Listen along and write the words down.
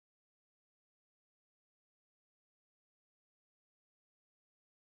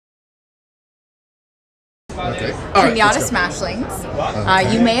Okay. All right, Pinata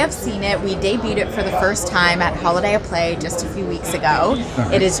Smashlings. You may have seen it. We debuted it for the first time at Holiday of Play just a few weeks ago.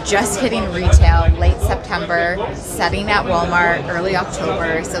 It is just hitting retail late September, setting at Walmart early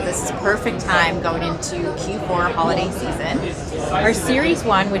October. So this is perfect time going into Q4 holiday season. Our Series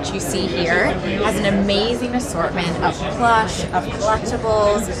 1, which you see here, has an amazing assortment of plush, of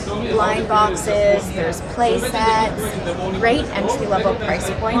collectibles, blind boxes, there's play sets, great entry-level price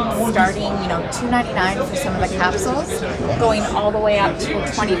points, starting, $2.99 for some of the capsules, going all the way up to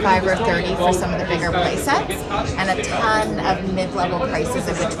 $25 or $30 for some of the bigger play sets, and a ton of mid-level prices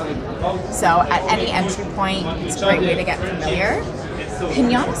in between. So at any entry point, it's a great way to get familiar.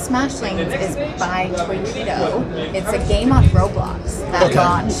 Pinata Smashlings is by Toyketo. It's a game on Roblox that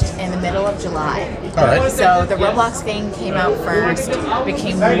launched in the middle of July. All right. So the Roblox game came out first,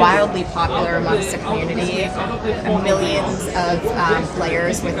 became wildly popular amongst the community, millions of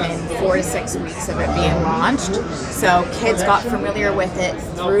players within 4 to 6 weeks of it being launched. So kids got familiar with it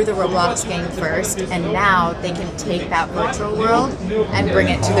through the Roblox game first, and now they can take that virtual world and bring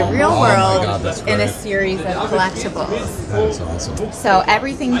it to the real world in a series of collectibles. That is awesome. So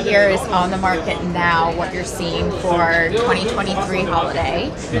everything here is on the market now, what you're seeing for 2023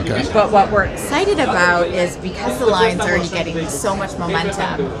 holiday. Okay. But what we're excited about is, because the line's already getting so much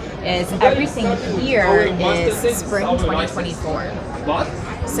momentum, is everything here is spring 2024.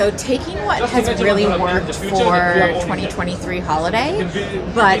 So taking what has really worked for 2023 holiday,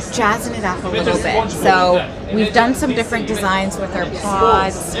 but jazzing it up a little bit. So we've done some different designs with our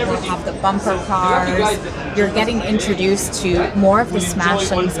pods. We have the bumper cars. You're getting introduced to more of the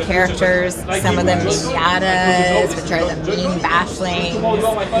Smashlings characters, some of the Miniatas, which are the mean bashlings.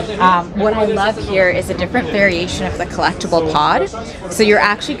 What I love here is a different variation of the collectible pod. So you're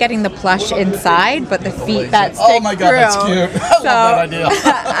actually getting the plush inside, but the feet that stick through. Oh my god, that's cute. I love that idea.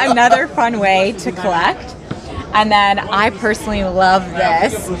 Another fun way to collect. And then I personally love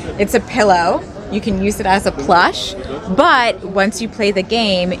this. It's a pillow. You can use it as a plush, but once you play the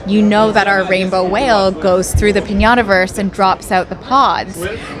game, you know that our rainbow whale goes through the Pinataverse and drops out the pods.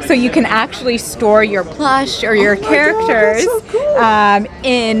 So you can actually store your plush or your characters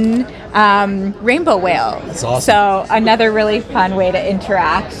in rainbow whale. That's awesome. So another really fun way to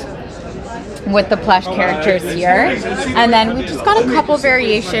interact with the plush characters here. And then we've just got a couple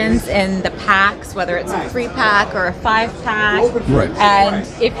variations in the packs, whether it's a 3-pack or a 5-pack. Right. And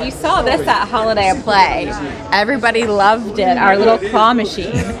if you saw this at Holiday of Play, everybody loved it, our little claw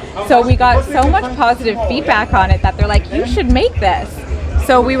machine. So we got so much positive feedback on it that they're like, you should make this.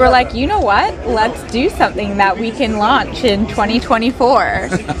 So we were like, you know what? Let's do something that we can launch in 2024.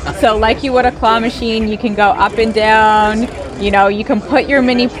 So like you would a claw machine, you can go up and down, you can put your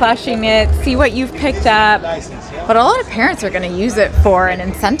mini plush in it, see what you've picked up. But a lot of parents are going to use it for an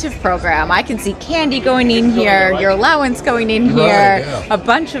incentive program. I can see candy going in here, your allowance going in here, a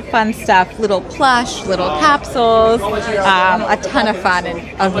bunch of fun stuff, little plush, little capsules, a ton of fun,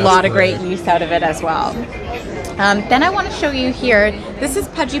 and a lot of great use out of it as well. Then I want to show you here, this is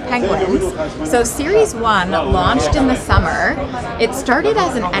Pudgy Penguins. So Series 1 launched in the summer. It started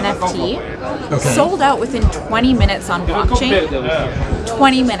as an NFT, sold out within 20 minutes on blockchain.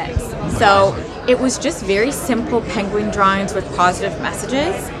 20 minutes. So it was just very simple penguin drawings with positive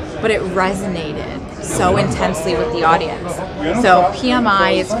messages, but it resonated so intensely with the audience. So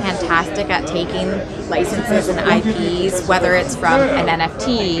PMI is fantastic at taking licenses and IPs, whether it's from an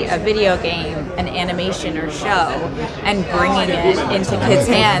NFT, a video game, an animation or show, and bringing it into kids'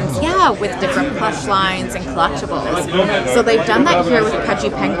 hands, with different plush lines and collectibles. So they've done that here with Pudgy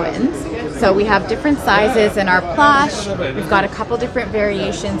Penguins. So we have different sizes in our plush. We've got a couple different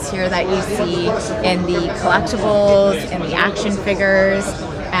variations here that you see in the collectibles, in the action figures.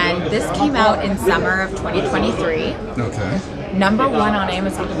 And this came out in summer of 2023. Okay. Number one on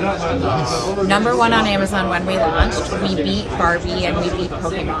Amazon. Number one on Amazon when we launched. We beat Barbie and we beat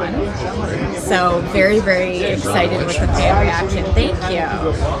Pokemon. So very, very excited with the fan reaction. Thank you.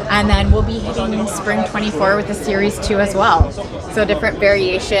 And then we'll be hitting spring 24 with the Series 2 as well. So different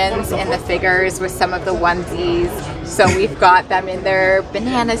variations in the figures with some of the onesies. So we've got them in their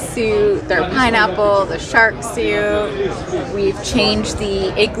banana suit, their pineapple, the shark suit. We've changed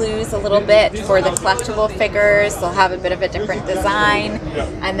the igloos a little bit for the collectible figures. They'll have a bit of a different design.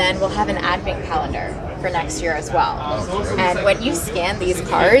 And then we'll have an advent calendar for next year as well. And when you scan these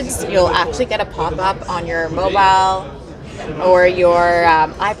cards, you'll actually get a pop-up on your mobile or your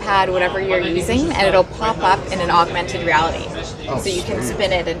iPad, whatever you're using, and it'll pop up in an augmented reality. So you can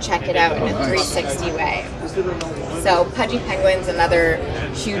spin it and check it out in a 360 way. So Pudgy Penguins, another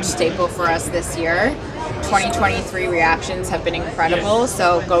huge staple for us this year. 2023 reactions have been incredible.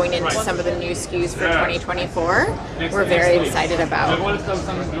 So going into some of the new SKUs for 2024, we're very excited about.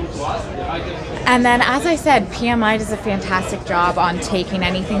 And then, as I said, PMI does a fantastic job on taking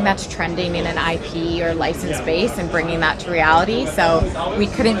anything that's trending in an IP or licensed base and bringing that to reality. So we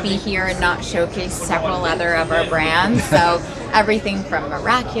couldn't be here and not showcase several other of our brands. So everything from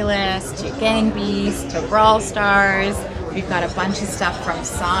Miraculous to Gang Beast to Brawl Stars. We've got a bunch of stuff from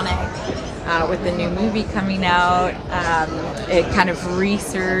Sonic with the new movie coming out. It kind of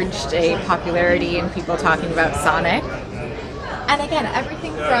resurged a popularity in people talking about Sonic. And again,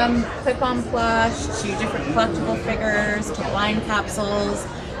 everything from clip-on plush to different collectible figures to blind capsules.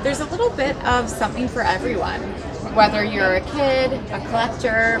 There's a little bit of something for everyone. Whether you're a kid, a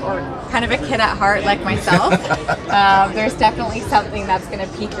collector, or kind of a kid at heart like myself, there's definitely something that's going to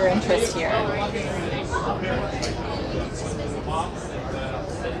pique your interest here.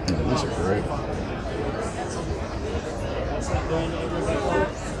 These are great.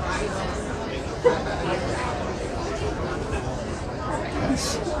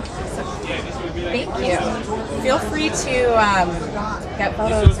 Thank you. Feel free to get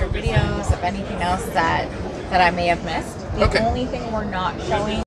photos or videos of anything else that I may have missed. The only thing we're not showing